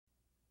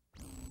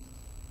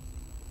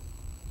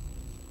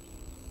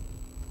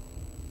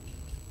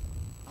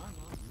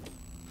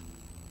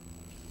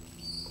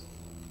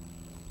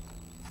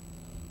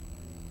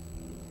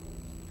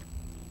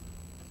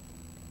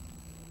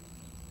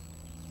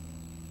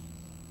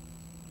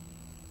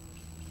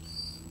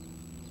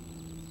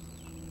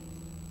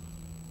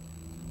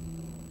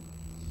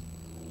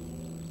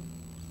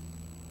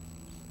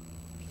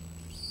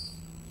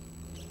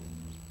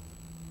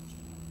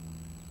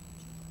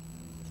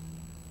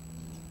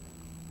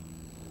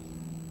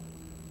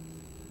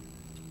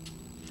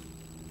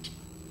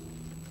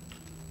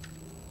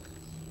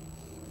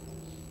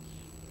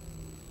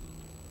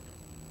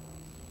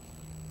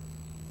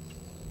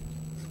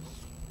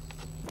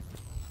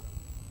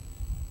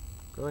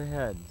Go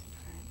ahead.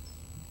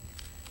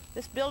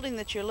 This building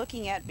that you're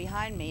looking at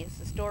behind me is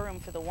the storeroom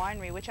for the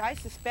winery, which I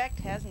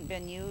suspect hasn't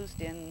been used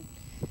in,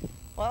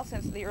 well,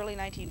 since the early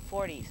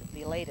 1940s, at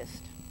the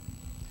latest.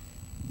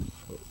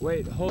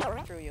 Wait, hold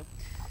on. Through you.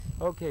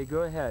 Okay,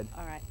 go ahead.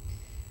 All right.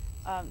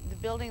 The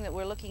building that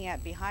we're looking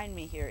at behind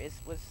me here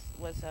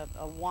was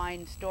a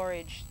wine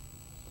storage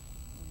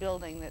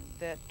building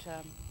that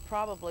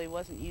probably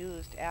wasn't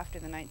used after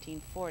the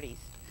 1940s.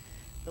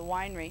 The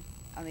winery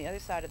on the other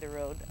side of the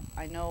road,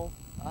 I know,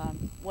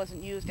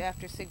 wasn't used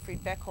after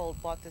Siegfried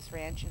Beckhold bought this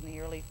ranch in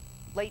the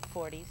late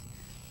 40s,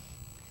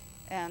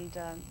 and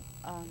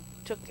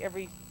took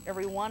every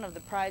one of the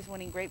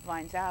prize-winning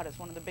grapevines out as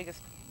one of the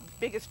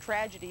biggest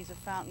tragedies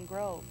of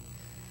Fountaingrove.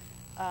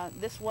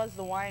 This was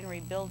the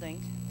winery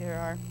building. There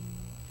are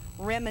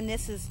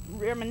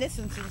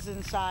reminiscences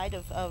inside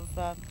of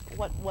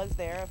what was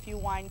there. A few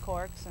wine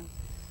corks and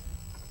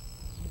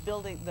the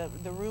building,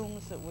 the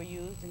rooms that were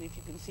used. And if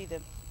you can see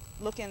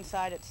look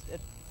inside at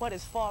what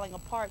is falling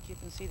apart, you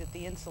can see that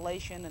the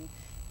insulation and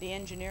the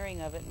engineering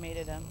of it made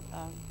it a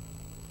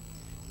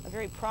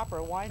very proper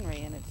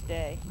winery in its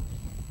day.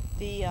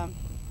 The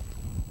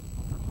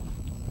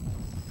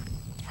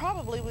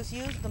probably was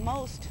used the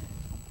most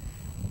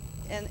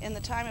in the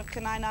time of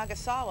Kanai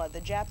Nagasawa,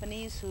 the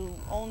Japanese who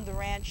owned the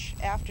ranch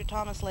after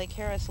Thomas Lake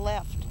Harris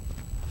left.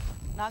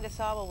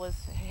 Nagasawa was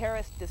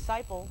Harris'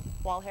 disciple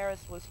while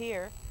Harris was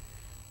here.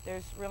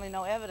 There's really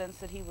no evidence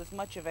that he was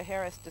much of a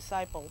Harris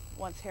disciple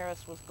once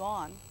Harris was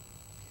gone.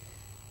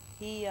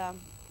 He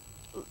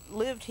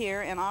lived here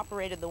and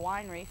operated the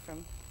winery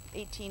from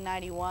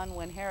 1891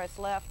 when Harris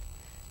left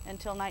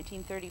until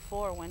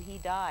 1934 when he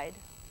died.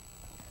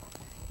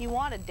 He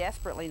wanted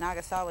desperately,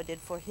 Nagasawa did,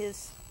 for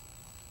his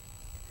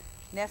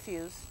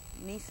nephews,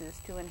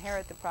 nieces, to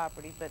inherit the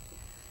property, but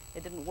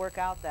it didn't work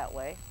out that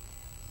way.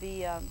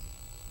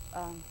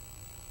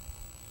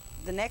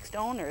 The next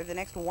owner, the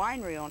next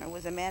winery owner,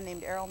 was a man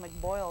named Errol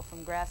McBoyle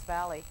from Grass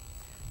Valley,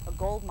 a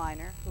gold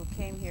miner who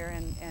came here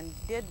and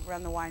did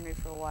run the winery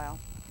for a while,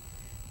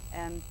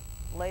 and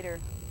later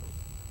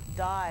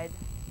died,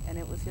 and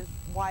it was his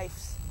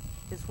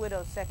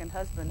widow's second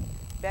husband,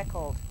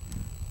 Beckhold,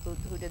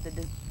 who did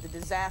the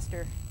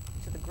disaster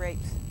to the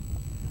grapes.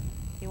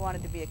 He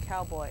wanted to be a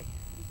cowboy.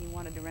 He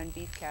wanted to run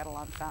beef cattle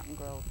on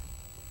Fountaingrove.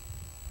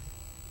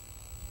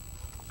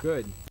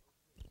 Good.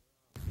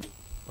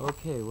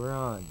 Okay, we're on.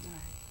 All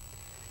right.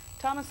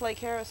 Thomas Lake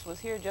Harris was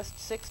here just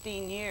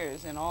 16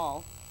 years in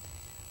all.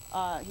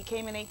 He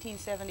came in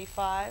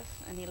 1875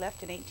 and he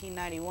left in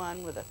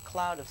 1891 with a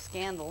cloud of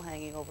scandal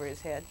hanging over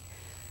his head.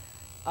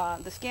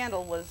 The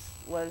scandal was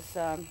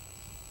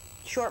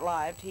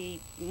short-lived.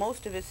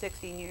 Most of his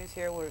 16 years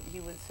here he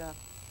was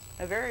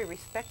a very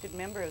respected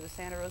member of the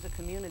Santa Rosa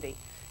community.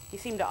 He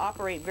seemed to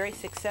operate very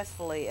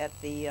successfully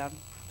at the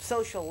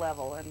social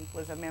level and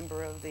was a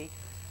member of the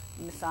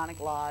Masonic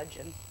Lodge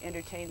and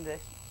entertained the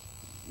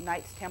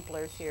Knights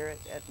Templars here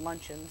at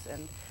luncheons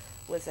and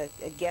was a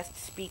guest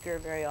speaker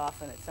very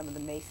often at some of the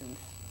Masons'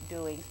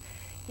 doings.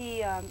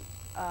 He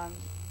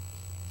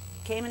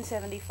came in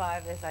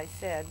 75, as I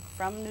said,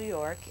 from New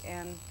York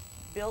and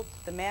built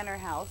the manor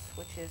house,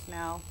 which is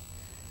now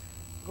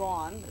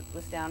gone. It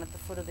was down at the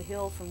foot of the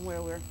hill from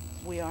where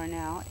we are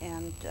now,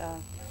 and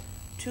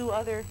two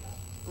other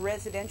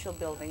residential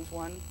buildings,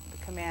 one the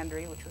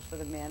commandery, which was for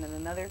the men, and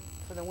another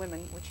for the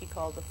women, which he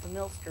called the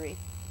familstery,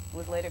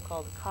 was later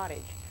called the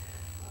cottage.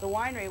 The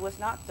winery was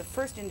not the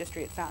first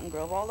industry at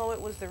Fountaingrove, although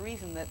it was the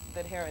reason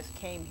that Harris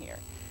came here.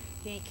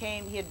 He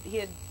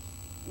had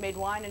made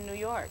wine in New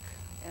York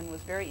and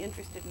was very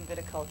interested in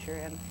viticulture,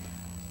 and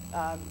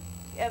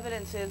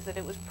evidence is that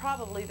it was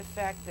probably the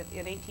fact that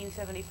in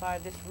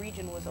 1875 this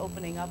region was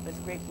opening up as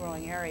a grape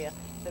growing area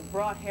that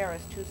brought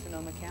Harris to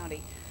Sonoma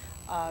County.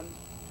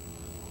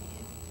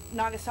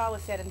 Nagasawa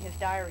said in his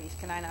diaries,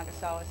 Kanai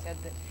Nagasawa said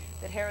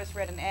that Harris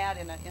read an ad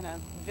in a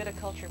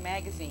viticulture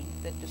magazine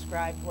that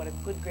described what a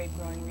good grape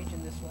growing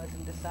region this was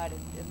and decided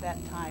at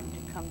that time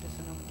to come to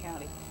Sonoma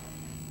County.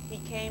 He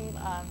came,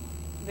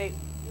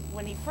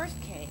 when he first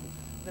came,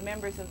 the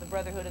members of the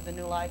Brotherhood of the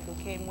New Life who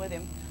came with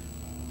him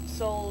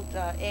sold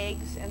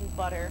eggs and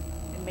butter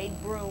and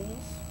made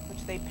brooms,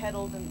 which they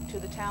peddled to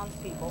the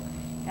townspeople,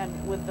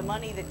 and with the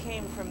money that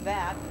came from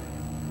that,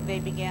 they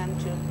began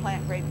to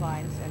plant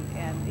grapevines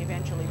and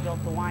eventually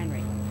built the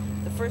winery.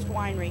 The first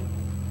winery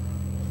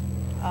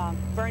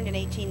burned in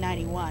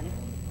 1891.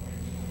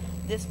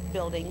 This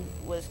building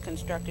was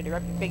constructed, or I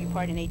beg your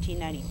pardon, in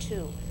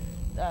 1892.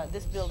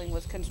 This building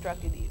was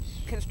constructed.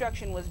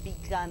 Construction was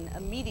begun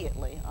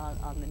immediately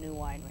on the new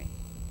winery.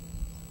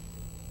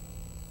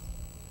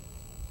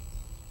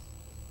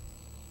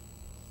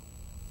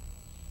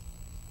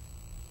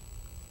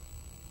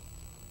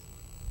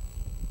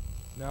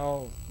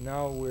 Now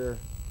we're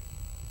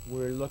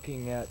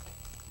looking at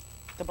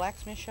the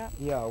blacksmith shop?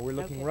 Yeah, we're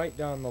looking okay. Right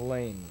down the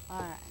lane.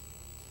 All right.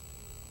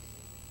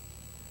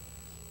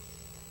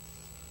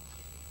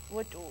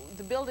 What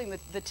the building,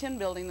 the tin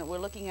building that we're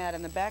looking at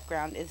in the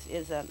background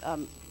is a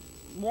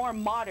more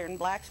modern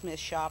blacksmith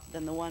shop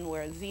than the one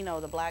where Zeno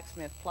the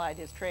blacksmith plied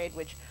his trade,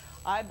 which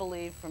I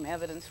believe from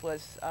evidence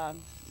was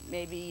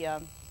maybe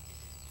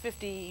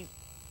 50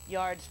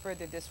 yards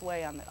further this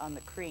way on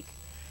the creek.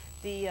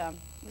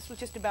 This was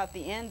just about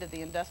the end of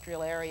the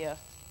industrial area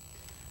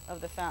of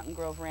the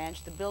Fountaingrove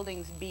Ranch. The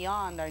buildings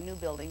beyond are new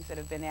buildings that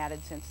have been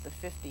added since the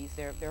 50s.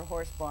 They're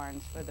horse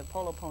barns for the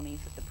polo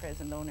ponies that the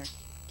present owner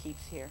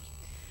keeps here.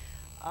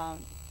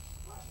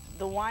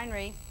 The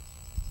winery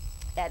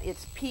at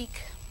its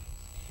peak,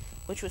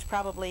 which was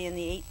probably in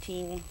the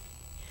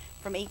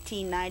from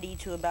 1890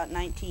 to about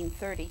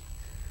 1930,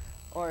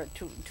 or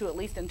to at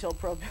least until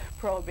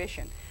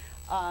Prohibition,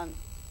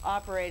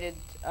 operated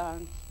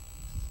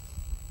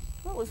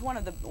what was one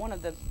of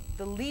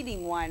the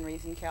leading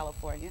wineries in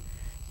California.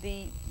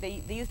 They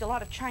used a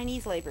lot of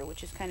Chinese labor,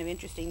 which is kind of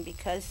interesting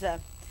because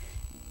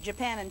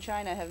Japan and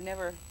China have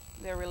never,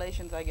 their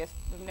relations, I guess,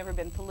 have never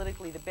been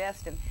politically the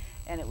best, and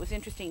it was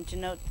interesting to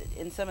note that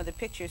in some of the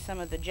pictures, some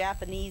of the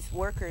Japanese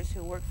workers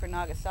who worked for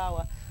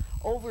Nagasawa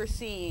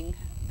overseeing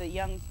the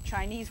young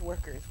Chinese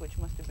workers, which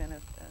must have been a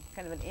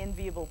kind of an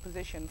enviable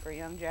position for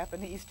young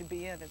Japanese to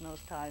be in those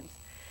times.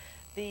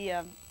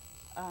 The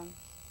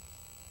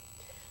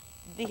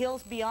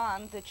hills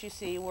beyond that you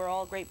see were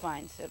all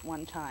grapevines at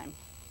one time.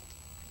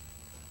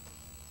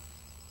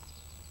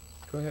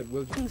 Go ahead,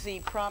 will you? Lindsay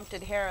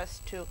prompted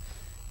Harris to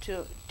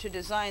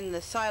design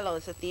the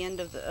silos at the end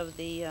of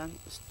the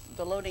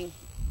loading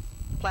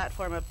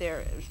platform up there.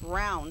 It was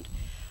round.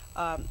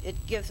 It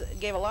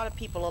gave a lot of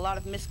people a lot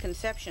of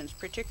misconceptions,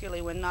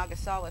 particularly when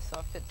Nagasawa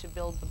saw fit to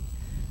build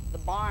the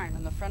barn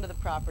on the front of the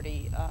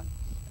property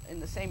in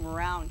the same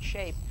round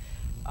shape.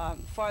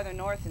 Farther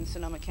north in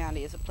Sonoma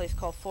County is a place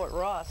called Fort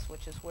Ross,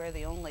 which is where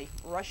the only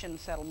Russian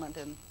settlement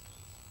in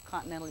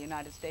continental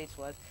United States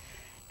was,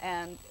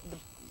 and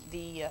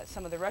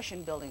some of the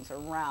Russian buildings are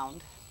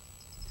round,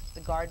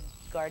 the guard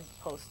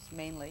posts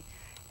mainly,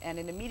 and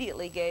it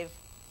immediately gave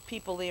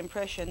people the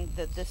impression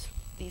that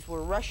these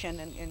were Russian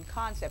in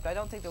concept. I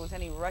don't think there was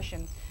any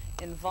Russian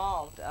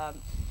involved.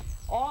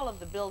 All of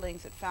the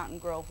buildings at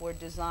Fountaingrove were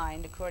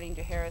designed, according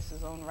to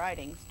Harris's own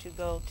writings, to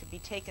be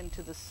taken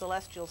to the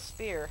celestial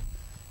sphere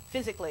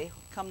physically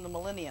come the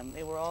millennium.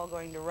 They were all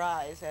going to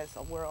rise, as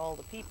were all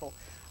the people.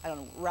 I don't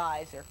know,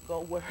 rise or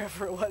go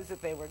wherever it was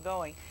that they were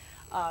going.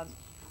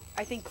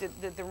 I think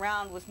that the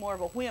round was more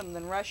of a whim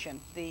than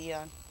Russian.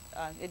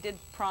 It did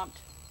prompt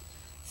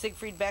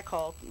Siegfried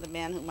Beckhold, the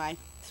man whom I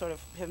sort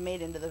of have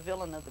made into the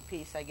villain of the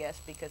piece, I guess,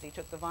 because he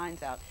took the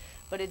vines out.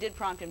 But it did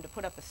prompt him to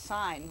put up a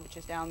sign, which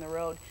is down the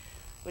road,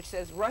 which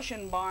says,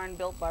 "Russian barn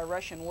built by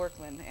Russian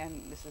workmen."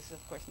 And this is,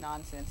 of course,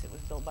 nonsense. It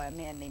was built by a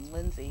man named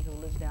Lindsay, who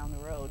lives down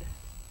the road.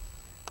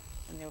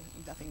 And there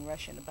was nothing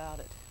Russian about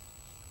it.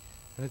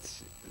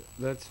 Let's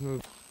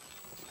move.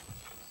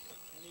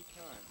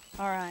 Anytime.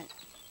 All right.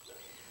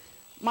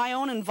 My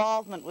own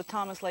involvement with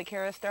Thomas Lake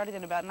Harris started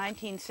in about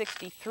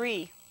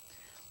 1963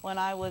 when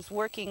I was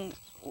working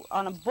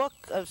on a book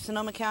of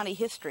Sonoma County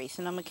history,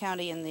 Sonoma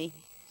County in the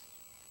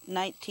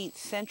 19th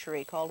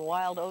century, called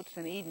Wild Oats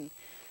in Eden.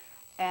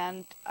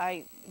 And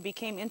I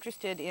became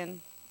interested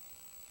in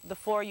the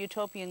 4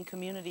 utopian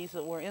communities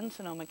that were in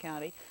Sonoma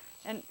County,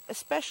 and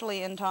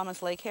especially in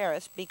Thomas Lake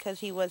Harris,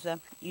 because he was a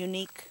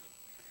unique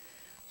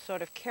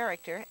sort of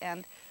character.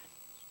 And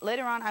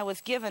later on I was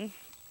given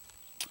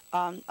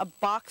a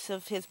box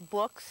of his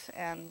books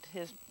and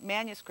his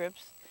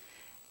manuscripts,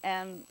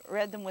 and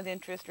read them with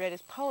interest, read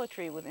his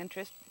poetry with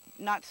interest,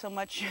 not so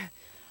much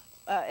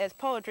as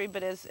poetry,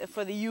 but as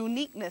for the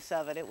uniqueness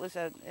of it.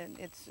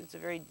 It's a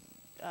very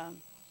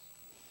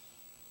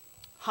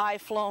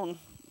high-flown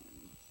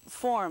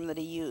form that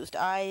he used.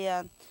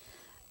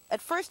 At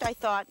first I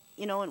thought,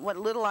 you know, in what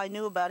little I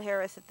knew about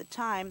Harris at the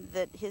time,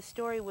 that his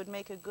story would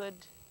make a good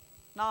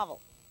novel.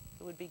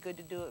 It would be good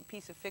to do a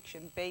piece of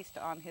fiction based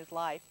on his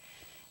life.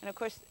 And of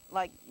course,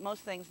 like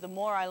most things, the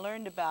more I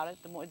learned about it,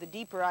 the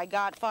deeper I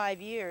got. 5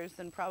 years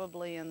than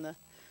probably in the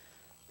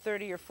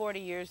 30 or 40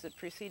 years that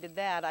preceded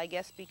that, I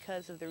guess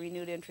because of the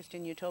renewed interest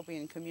in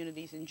utopian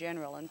communities in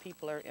general, and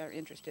people are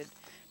interested,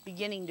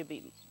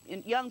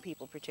 young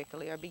people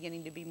particularly, are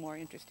beginning to be more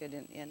interested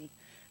in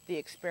the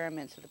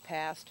experiments of the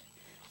past.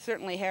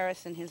 Certainly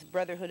Harris and his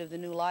Brotherhood of the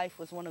New Life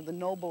was one of the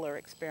nobler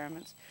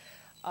experiments.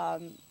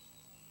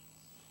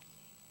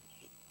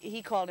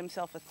 He called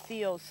himself a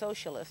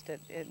theo-socialist,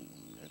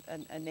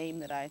 a name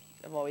that I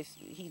have always,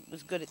 he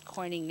was good at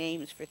coining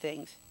names for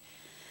things.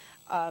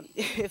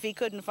 If he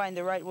couldn't find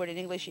the right word in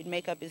English, he'd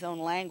make up his own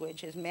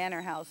language. His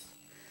manor house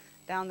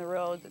down the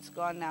road that's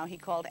gone now, he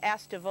called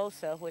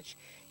Astavosa, which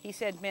he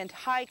said meant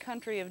high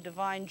country of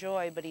divine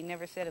joy, but he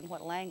never said in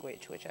what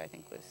language, which I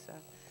think was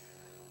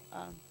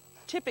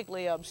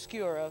typically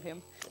obscure of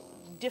him.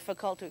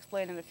 Difficult to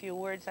explain in a few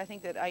words. I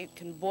think that I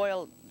can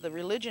boil the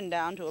religion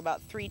down to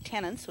about 3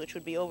 tenets, which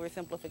would be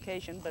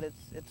oversimplification, but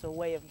it's a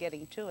way of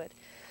getting to it.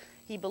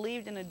 He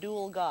believed in a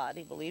dual God.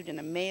 He believed in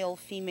a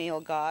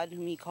male-female God,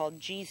 whom he called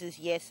Jesus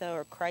Yesa,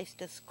 or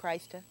Christus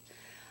Christa.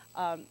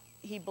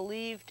 He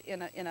believed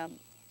in a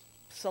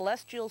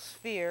celestial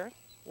sphere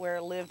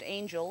where lived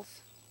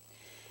angels,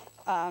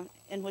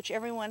 in which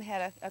everyone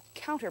had a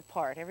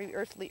counterpart. Every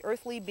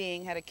earthly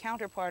being had a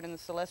counterpart in the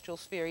celestial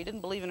sphere. He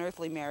didn't believe in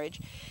earthly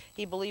marriage.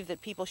 He believed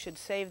that people should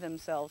save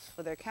themselves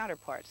for their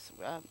counterparts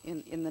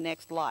in the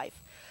next life.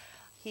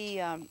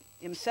 He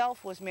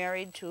himself was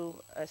married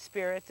to a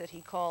spirit that he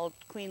called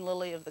Queen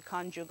Lily of the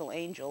Conjugal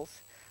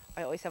Angels.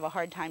 I always have a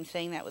hard time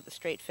saying that with a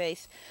straight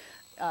face.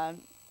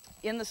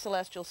 In the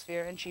celestial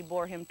sphere, and she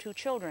bore him 2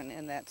 children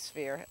in that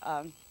sphere.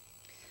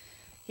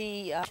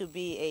 He to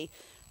be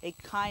a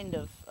kind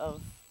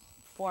of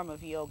form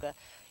of yoga.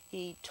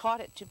 He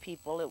taught it to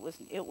people.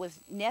 It was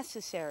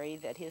necessary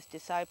that his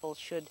disciples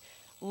should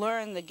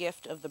learn the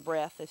gift of the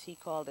breath, as he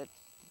called it,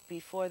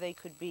 before they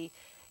could be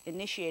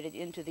initiated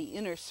into the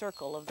inner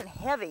circle of the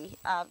heavy.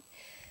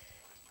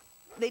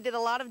 They did a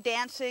lot of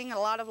dancing, a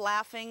lot of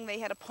laughing. They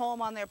had a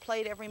poem on their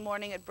plate every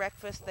morning at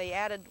breakfast.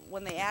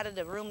 When they added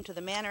a room to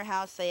the manor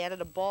house, they added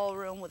a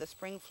ballroom with a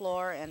spring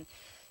floor, and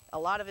a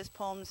lot of his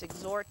poems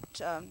exhort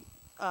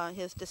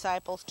his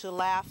disciples to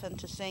laugh and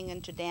to sing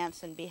and to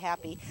dance and be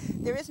happy.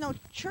 There is no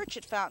church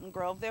at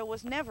Fountaingrove. There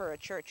was never a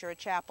church or a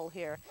chapel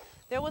here.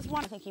 There was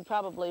one. I think he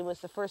probably was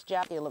the first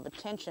Japanese of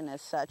attention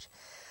as such.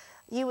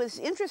 He was,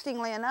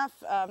 interestingly enough,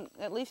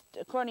 at least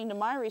according to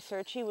my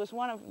research, he was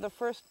one of the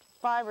first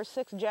 5 or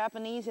 6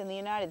 Japanese in the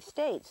United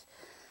States.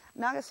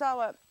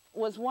 Nagasawa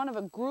was one of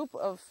a group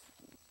of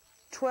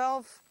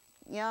 12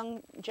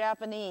 young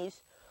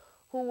Japanese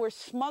who were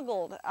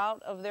smuggled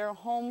out of their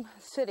home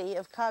city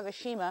of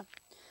Kagoshima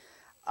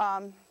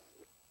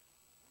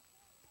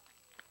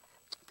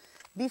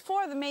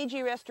before the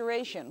Meiji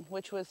Restoration,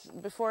 which was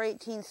before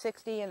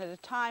 1860, and at a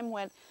time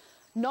when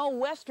no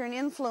Western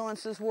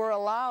influences were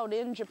allowed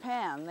in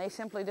Japan. They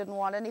simply didn't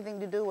want anything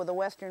to do with the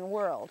Western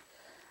world.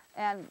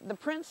 And the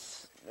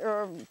prince,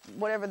 or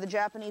whatever the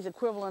Japanese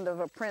equivalent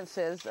of a prince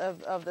is,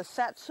 of the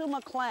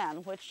Satsuma clan,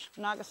 which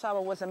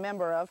Nagasawa was a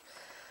member of,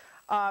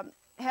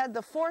 had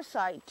the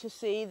foresight to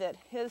see that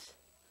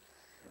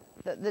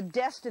the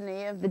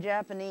destiny of the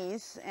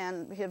Japanese,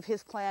 and of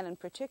his clan in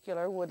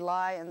particular, would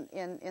lie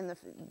in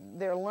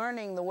their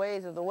learning the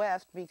ways of the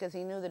West, because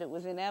he knew that it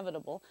was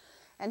inevitable.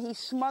 And he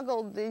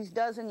smuggled these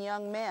dozen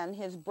young men,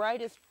 his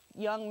brightest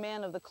young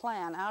men of the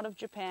clan, out of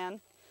Japan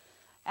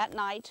at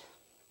night.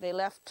 They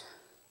left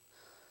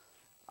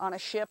on a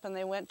ship and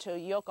they went to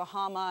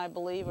Yokohama, I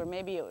believe, or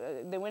maybe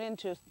they went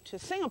into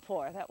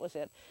Singapore, that was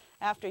it,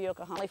 after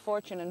Yokohama.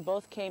 Fortune, and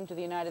both came to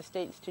the United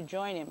States to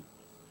join him.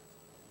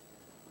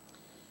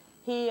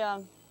 He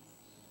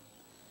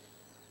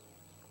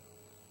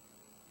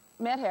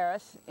met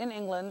Harris in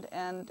England,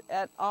 and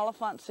at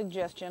Oliphant's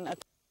suggestion,